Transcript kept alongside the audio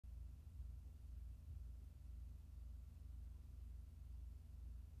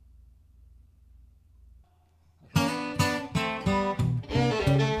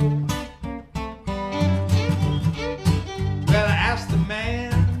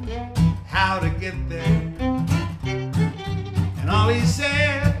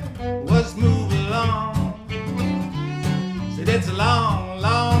long,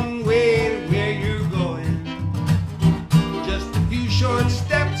 long way to where you're going. Just a few short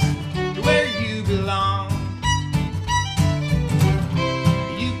steps to where you belong.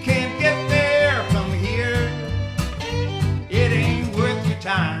 You can't get there from here. It ain't worth your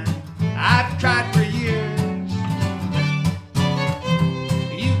time. I've tried for years.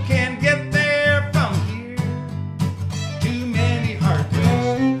 You can't get there from here. Too many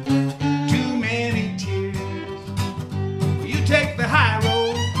heartbreaks, too many tears. You take the high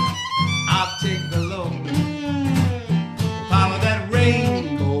road, I'll take the low. Follow that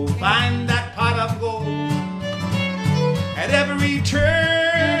rainbow, find that pot of gold. At every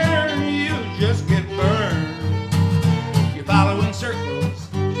turn, you just get burned. You're following circles,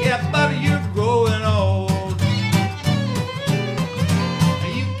 yeah, but you're growing old.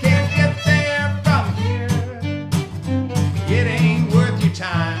 You can't get there from here. It ain't worth your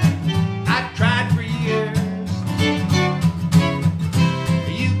time. I tried for years.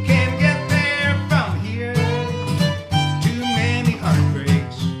 You can't get there from here. Too many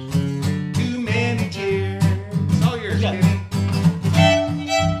heartbreaks, too many tears. It's all yours, Yeah. Kenny.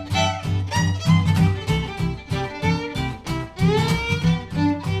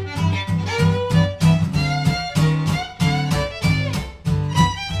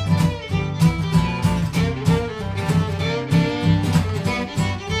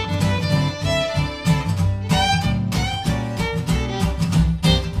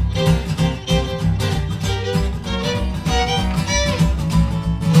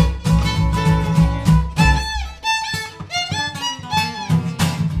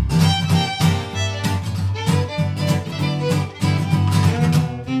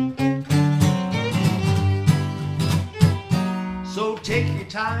 So take your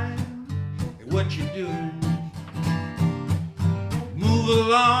time at what you're doing. Move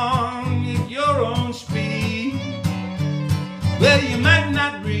along at your own speed. Well, you might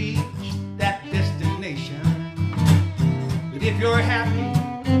not reach that destination, but if you're happy,